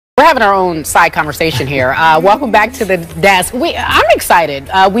We're having our own side conversation here. Welcome back to the desk. I'm excited.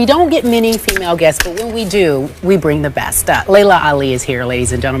 We don't get many female guests, but when we do, we bring the best. Laila Ali is here,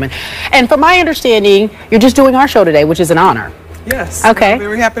 ladies and gentlemen. And from my understanding, you're just doing our show today, which is an honor. Yes. Okay. I'm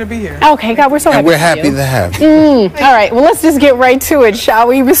very happy to be here. Okay, God, we're so happy. And we're happy to have you. All right, well, let's just get right to it, shall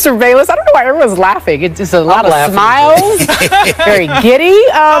we, Mr. Bayless? I don't know why everyone's laughing. It's just a lot of smiles, very giddy.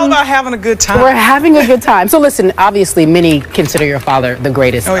 All about having a good time. We're having a good time. So listen, obviously, many consider your father the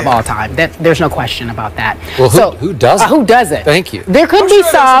greatest of all time. There's no question about that. Well, so, who doesn't? Who doesn't? Thank you. There could be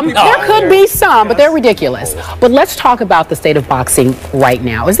some. There could be some, but Yes. they're ridiculous. But let's talk about the state of boxing right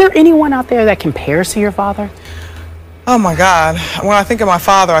now. Is there anyone out there that compares to your father? Oh my God. When I think of my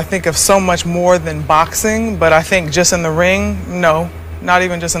father, I think of so much more than boxing, but I think just in the ring, no, not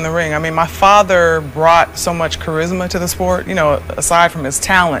even just in the ring. I mean, my father brought so much charisma to the sport, you know, aside from his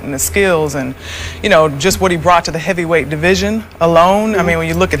talent and his skills and, you know, just what he brought to the heavyweight division alone. I mean, when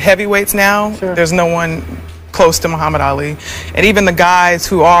you look at heavyweights now, there's no one close to Muhammad Ali. And even the guys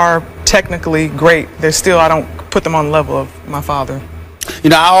who are technically great, they're still, I don't put them on the level of my father.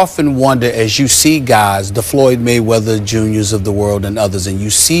 You know, I often wonder, as you see guys, the Floyd Mayweather Juniors of the world and others, and you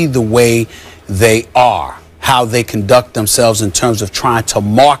see the way they are, how they conduct themselves in terms of trying to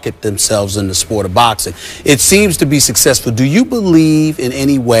market themselves in the sport of boxing. It seems to be successful. Do you believe in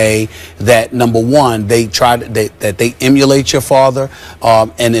any way that, number one, they that they emulate your father?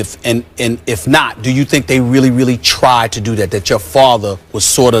 And if not, do you think they really tried to do that? That your father was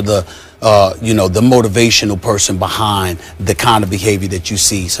sort of the you know, the motivational person behind the kind of behavior that you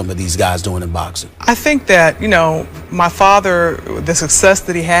see some of these guys doing in boxing? I think that, you know, my father, the success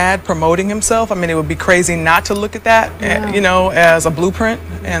that he had promoting himself, I mean, it would be crazy not to look at that, you know, as a blueprint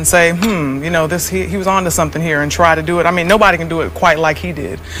and say, you know, he was on to something here and try to do it. I mean, nobody can do it quite like he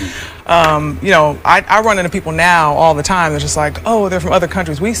did. You know, I run into people now all the time. They're just like, oh, they're from other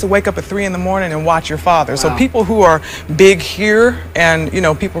countries. We used to wake up at 3 in the morning and watch your father. So people who are big here and, you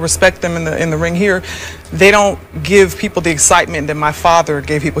know, people respect them in the ring here, they don't give people the excitement that my father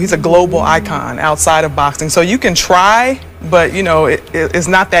gave people. He's a global icon outside of boxing. So you can try, but, you know, it's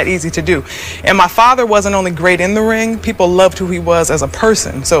not that easy to do. And my father wasn't only great in the ring, people loved who he was as a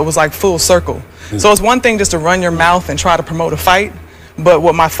person. So it was like full circle. So it's one thing just to run your mouth and try to promote a fight. But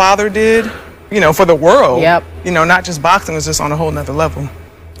what my father did, you know, for the world, you know, not just boxing, was just on a whole nother level.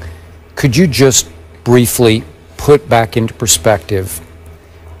 Could you just briefly put back into perspective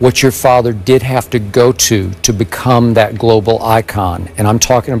what your father did have to go to become that global icon? And I'm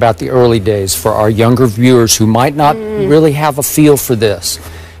talking about the early days for our younger viewers who might not really have a feel for this,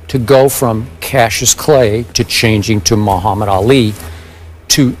 to go from Cassius Clay to changing to Muhammad Ali,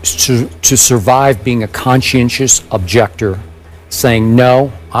 to survive being a conscientious objector, saying,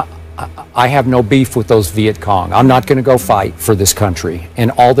 no, I have no beef with those Viet Cong. I'm not going to go fight for this country.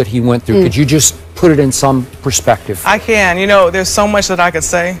 And all that he went through. Could you just put it in some perspective? I can. You know, there's so much that I could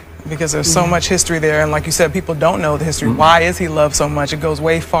say, because there's so much history there, and like you said, people don't know the history. Why is he loved so much? It goes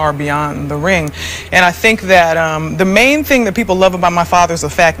way far beyond the ring. And I think that the main thing that people love about my father is the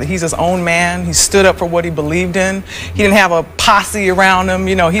fact that he's his own man. He stood up for what he believed in. He didn't have a posse around him.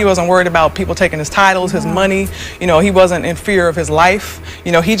 You know, he wasn't worried about people taking his titles, his money. You know, he wasn't in fear of his life.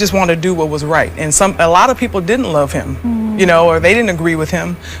 You know, he just wanted to do what was right. And a lot of people didn't love him, you know, or they didn't agree with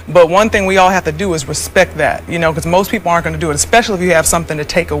him. But one thing we all have to do is respect that, you know, because most people aren't going to do it, especially if you have something to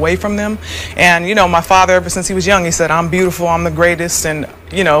take away from them. And, you know, my father, ever since he was young, he said, I'm beautiful, I'm the greatest, and,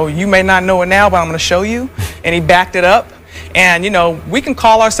 you know, you may not know it now, but I'm going to show you. And he backed it up. And, you know, we can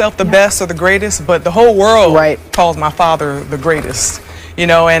call ourselves the best or the greatest, but the whole world calls my father the greatest. You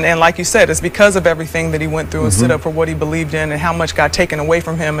know, and like you said, it's because of everything that he went through and stood up for what he believed in, and how much got taken away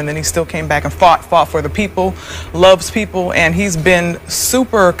from him, and then he still came back and fought for the people, loves people, and he's been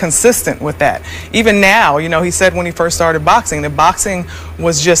super consistent with that. Even now, you know, he said when he first started boxing, that boxing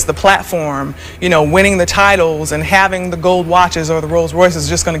was just the platform, you know, winning the titles and having the gold watches or the Rolls Royces is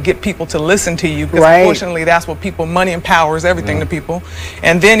just going to get people to listen to you, because unfortunately that's what people, money and power is everything to people.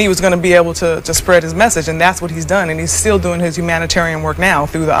 And then he was going to be able to spread his message, and that's what he's done, and he's still doing his humanitarian work now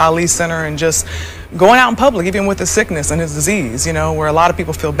through the Ali Center and just going out in public, even with his sickness and his disease, you know, where a lot of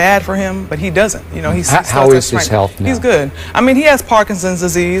people feel bad for him, but he doesn't. You know, how is his health now? He's good. I mean, he has Parkinson's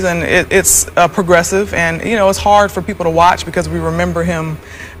disease, and it's progressive, and, you know, it's hard for people to watch because we remember him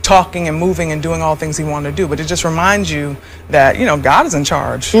talking and moving and doing all the things he wanted to do, but it just reminds you that, you know, God is in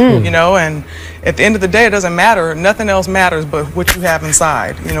charge, you know, and at the end of the day, it doesn't matter, nothing else matters but what you have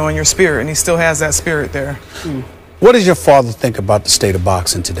inside, you know, in your spirit, and he still has that spirit there. What does your father think about the state of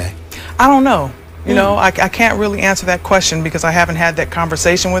boxing today? I don't know. You know, I can't really answer that question because I haven't had that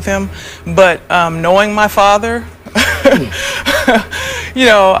conversation with him. But knowing my father, you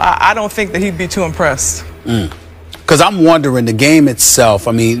know, I don't think that he'd be too impressed. Because I'm wondering, the game itself,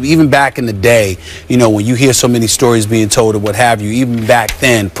 I mean, even back in the day, you know, when you hear so many stories being told or what have you, even back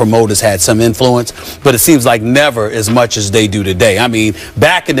then, promoters had some influence, but it seems like never as much as they do today. I mean,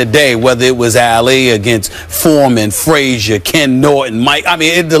 back in the day, whether it was Ali against Foreman, Frazier, Ken Norton, Mike, I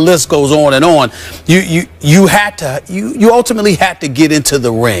mean, the list goes on and on. You ultimately had to get into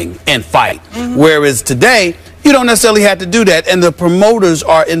the ring and fight. Whereas today, you don't necessarily have to do that, and the promoters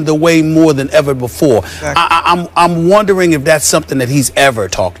are in the way more than ever before. Exactly. I'm wondering if that's something that he's ever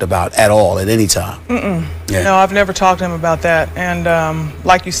talked about at all at any time. Yeah. No, I've never talked to him about that. And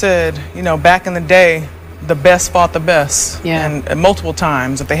like you said, you know, back in the day, the best fought the best, and multiple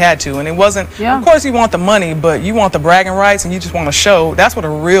times if they had to. And it wasn't, of course you want the money, but you want the bragging rights, and you just want to show. That's what a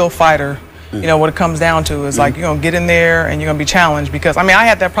real fighter, you know, what it comes down to is like, you're going to get in there and you're going to be challenged. Because, I mean, I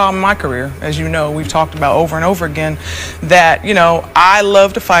had that problem in my career. As you know, we've talked about over and over again that, you know, I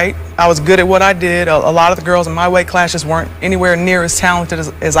love to fight. I was good at what I did. A lot of the girls in my weight class just weren't anywhere near as talented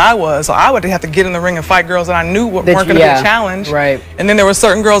as I was. So I would have to get in the ring and fight girls that I knew weren't going to be challenged. Right. And then there were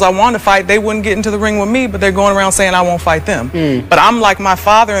certain girls I wanted to fight. They wouldn't get into the ring with me, but they're going around saying I won't fight them. But I'm like my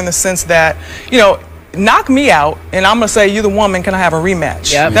father in the sense that, you know, knock me out, and I'm going to say, you're the woman, can I have a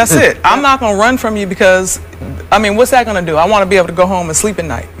rematch? That's it. I'm not going to run from you because, I mean, what's that going to do? I want to be able to go home and sleep at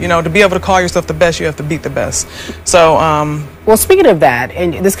night. You know, to be able to call yourself the best, you have to beat the best. So, well, speaking of that,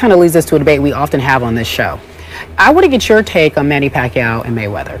 and this kind of leads us to a debate we often have on this show. I want to get your take on Manny Pacquiao and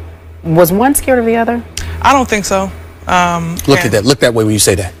Mayweather. Was one scared of the other? I don't think so. Look at that. Look that way when you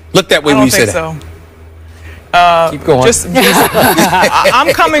say that. Look that way when you say that. I don't think so. Keep going.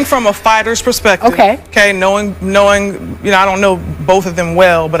 I'm coming from a fighter's perspective. Okay. Knowing, you know, I don't know both of them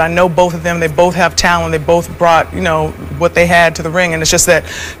well, but I know both of them. They both have talent. They both brought, you know, what they had to the ring. And it's just that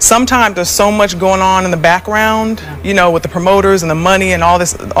sometimes there's so much going on in the background, you know, with the promoters and the money and all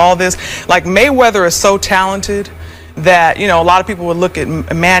this. Like Mayweather is so talented that, you know, a lot of people would look at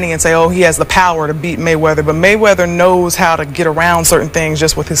Manny and say, oh, he has the power to beat Mayweather, but Mayweather knows how to get around certain things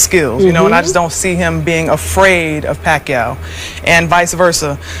just with his skills, you know, and I just don't see him being afraid of Pacquiao and vice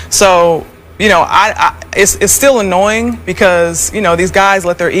versa. So, you know, it's still annoying because, you know, these guys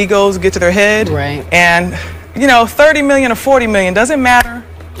let their egos get to their head, and, you know, 30 million or 40 million, doesn't matter.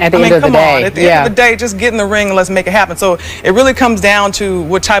 At the end of the day. At the end of the day, just get in the ring and let's make it happen. So it really comes down to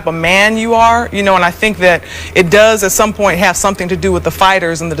what type of man you are, you know, and I think that it does at some point have something to do with the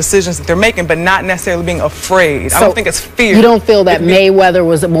fighters and the decisions that they're making, but not necessarily being afraid. So I don't think it's fear. You don't feel that Mayweather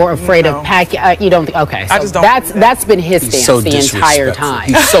was more afraid of Pacquiao? You don't? Okay. So I just don't. That's been his stance the entire time.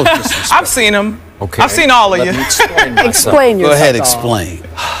 He's so disrespectful. I've seen him. Okay. I've seen all of you. Explain yourself. Go ahead, explain.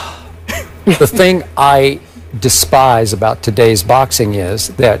 The thing I despise about today's boxing is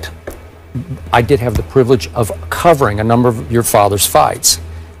that I did have the privilege of covering a number of your father's fights.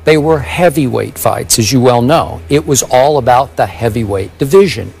 They were heavyweight fights, as you well know. It was all about the heavyweight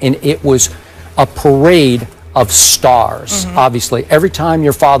division, and it was a parade of stars. Obviously, every time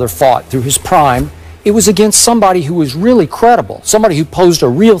your father fought through his prime, it was against somebody who was really credible, somebody who posed a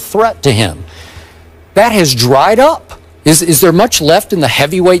real threat to him. That has dried up. Is there much left in the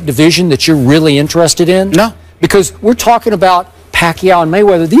heavyweight division that you're really interested in? No. Because we're talking about Pacquiao and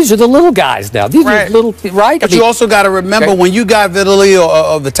Mayweather. These are the little guys now. These are little, right? But you also got to remember when you got Vitaly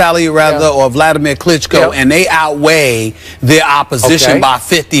or or Vladimir Klitschko, and they outweigh their opposition by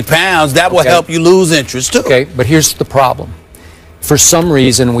 50 pounds, that will help you lose interest too. Okay, but here's the problem. For some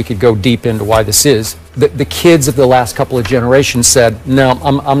reason, we could go deep into why this is. The kids of the last couple of generations said, no,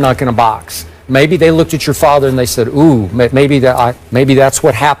 I'm not going to box. Maybe they looked at your father and they said, ooh, maybe that's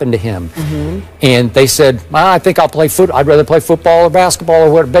what happened to him. And they said, I think I'd rather play football or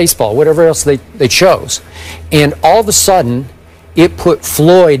basketball or baseball, whatever else they chose. And all of a sudden, it put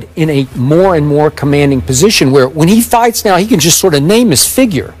Floyd in a more and more commanding position where when he fights now, he can just sort of name his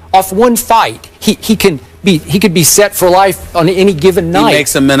figure. Off one fight, he could be set for life on any given night. He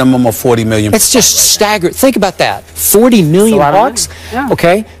makes a minimum of 40 million. It's just staggering. Think about that. 40 million bucks?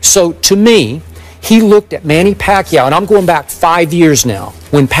 Okay. So to me, he looked at Manny Pacquiao, and I'm going back 5 years now,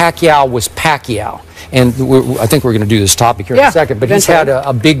 when Pacquiao was Pacquiao. And I think we're going to do this topic here in a second, but he's had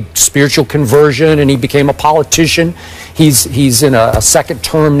a big spiritual conversion, and he became a politician. He's in a second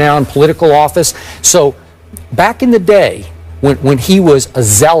term now in political office. So back in the day, when he was a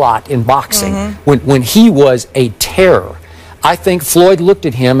zealot in boxing, when he was a terror, I think Floyd looked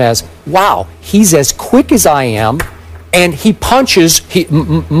at him as, wow, he's as quick as I am, and he punches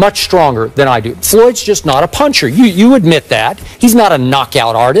much stronger than I do. Floyd's just not a puncher. You admit that. He's not a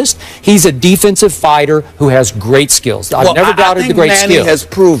knockout artist. He's a defensive fighter who has great skills. I've never doubted the great skills. Manny has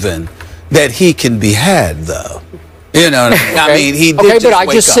proven that he can be had, though. You know, I mean, he did but I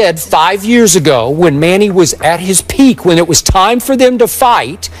just said 5 years ago, when Manny was at his peak, when it was time for them to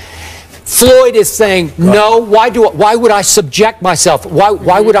fight, Floyd is saying, no, why would I subject myself? Why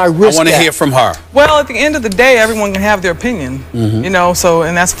would I risk I want to hear from her. Well, at the end of the day, everyone can have their opinion, you know, so,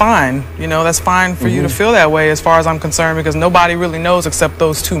 and that's fine. You know, that's fine for you to feel that way as far as I'm concerned, because nobody really knows except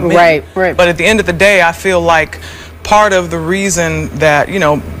those two men. Right. But at the end of the day, I feel like part of the reason that, you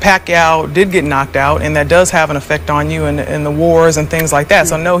know, Pacquiao did get knocked out, and that does have an effect on you in the wars and things like that.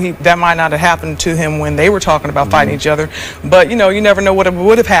 So no, that might not have happened to him when they were talking about fighting each other, but you know, you never know what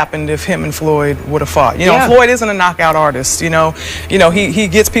would have happened if him and Floyd would have fought. You know, Floyd isn't a knockout artist. You know, he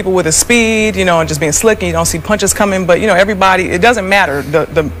gets people with his speed, you know, and just being slick, and you don't see punches coming. But you know, everybody, it doesn't matter.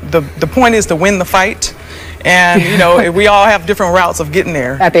 The point is to win the fight. And, you know, we all have different routes of getting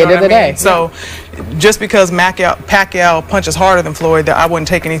there. At the end of the day. So, just because Pacquiao punches harder than Floyd, that I wouldn't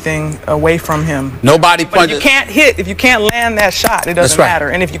take anything away from him. Nobody punches. But if you can't hit, if you can't land that shot, it doesn't matter.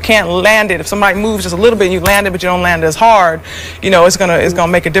 And if you can't land it, if somebody moves just a little bit and you land it, but you don't land it as hard, you know, it's gonna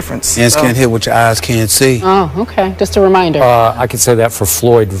make a difference. Hands can't hit what your eyes can't see. Oh, okay. Just a reminder. I could say that for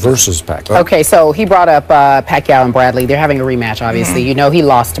Floyd versus Pacquiao. Okay, so he brought up Pacquiao and Bradley. They're having a rematch, obviously. You know, he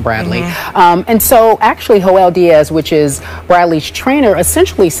lost to Bradley. And so, actually, Joel Diaz, which is Bradley's trainer,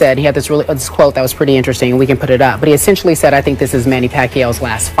 essentially said, he had this quote that was pretty interesting, and we can put it up, but he essentially said, I think this is Manny Pacquiao's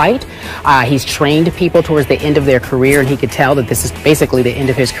last fight. He's trained people towards the end of their career, and he could tell that this is basically the end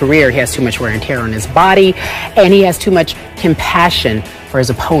of his career. He has too much wear and tear on his body, and he has too much compassion for his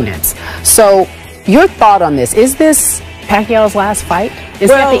opponents. So, your thought on this, is this Pacquiao's last fight? Is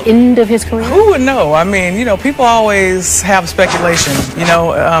that the end of his career? Who would know? I mean, you know, people always have speculation, you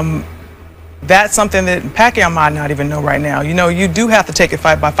know. That's something that Pacquiao might not even know right now. You know, you do have to take it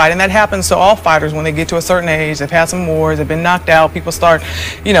fight by fight, and that happens to all fighters when they get to a certain age. They've had some wars, they've been knocked out. People start,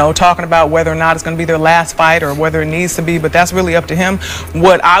 you know, talking about whether or not it's going to be their last fight or whether it needs to be, but that's really up to him.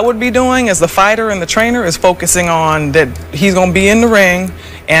 What I would be doing as the fighter and the trainer is focusing on that he's going to be in the ring.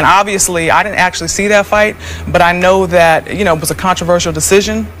 And obviously, I didn't actually see that fight, but I know that, you know, it was a controversial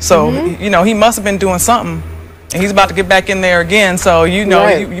decision. So, you know, he must have been doing something. And he's about to get back in there again, so you know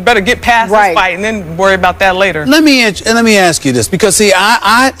you better get past this fight and then worry about that later. Let me ask you this, because see,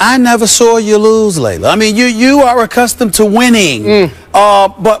 I never saw you lose, Laila. I mean, you are accustomed to winning.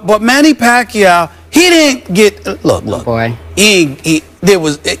 But Manny Pacquiao, he didn't get look. Oh boy.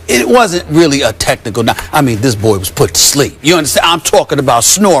 It wasn't really a technical. I mean, this boy was put to sleep. You understand? I'm talking about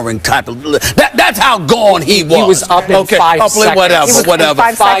snoring type of. That's how gone he was. He was up in 5 seconds. Whatever.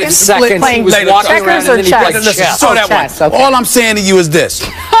 5 seconds. He was walking around and then he played chess. All I'm saying to you is this: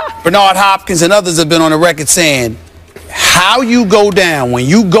 Bernard Hopkins and others have been on the record saying, how you go down, when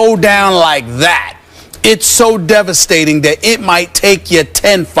you go down like that, it's so devastating that it might take you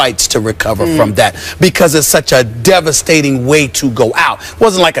 10 fights to recover from that, because it's such a devastating way to go out. It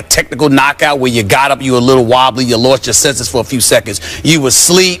wasn't like a technical knockout where you got up, you were a little wobbly, you lost your senses for a few seconds. You were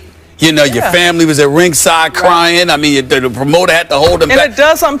asleep. You know, your family was at ringside crying. I mean, the promoter had to hold them back. And it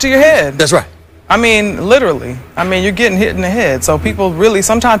does something to your head. That's right. I mean, literally. I mean, you're getting hit in the head. So people really,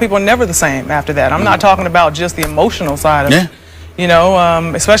 sometimes people are never the same after that. I'm not talking about just the emotional side of it. You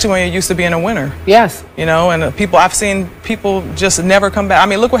know, especially when you're used to being a winner. Yes. You know, and I've seen people just never come back. I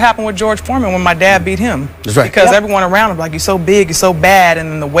mean, look what happened with George Foreman when my dad beat him. That's right. Because everyone around him, like, you're so big, you're so bad,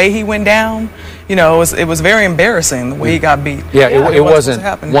 and then the way he went down, you know, it was very embarrassing the way he got beat. Yeah, it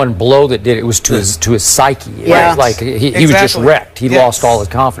wasn't one blow that did it. It was to his psyche. Yeah. Like he was just wrecked. He lost all his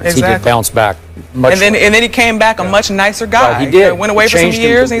confidence. He did bounce back much. And then he came back a much nicer guy. Right, he did. Went away for some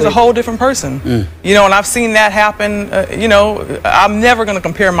years, and he's a whole different person. You know, and I've seen that happen. You know, I'm never going to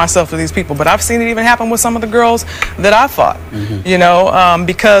compare myself to these people, but I've seen it even happen with some of the girls that I fought. You know,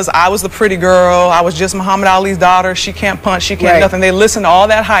 because I was the pretty girl. I was just Muhammad Ali's daughter. She can't punch. She can't nothing. They listen to all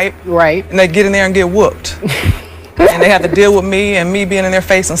that hype. Right. And they get in there and get whooped. And they have to deal with me and me being in their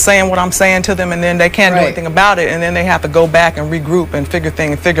face and saying what I'm saying to them, and then they can't do anything about it, and then they have to go back and regroup and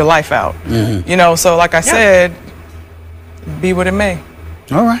figure life out. You know, so like I said, be what it may.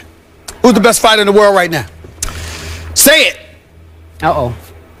 All right. Who's the best fighter in the world right now? Say it. Uh-oh.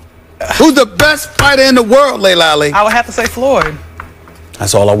 Who's the best fighter in the world, Laila Ali? I would have to say Floyd.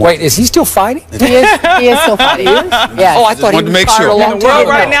 That's all I want. Wait, is he still fighting? He is still fighting. Yes. Oh, I thought he retired a long In the world time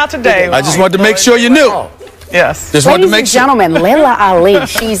right ago. now today. I just wanted to make sure you knew. Yes. Just wanted to make Ladies and gentlemen, Laila Ali.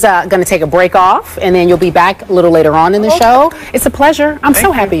 She's going to take a break off, and then you'll be back a little later on in the show. It's a pleasure. I'm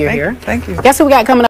so happy you're here. Thank you. Guess who we got coming up?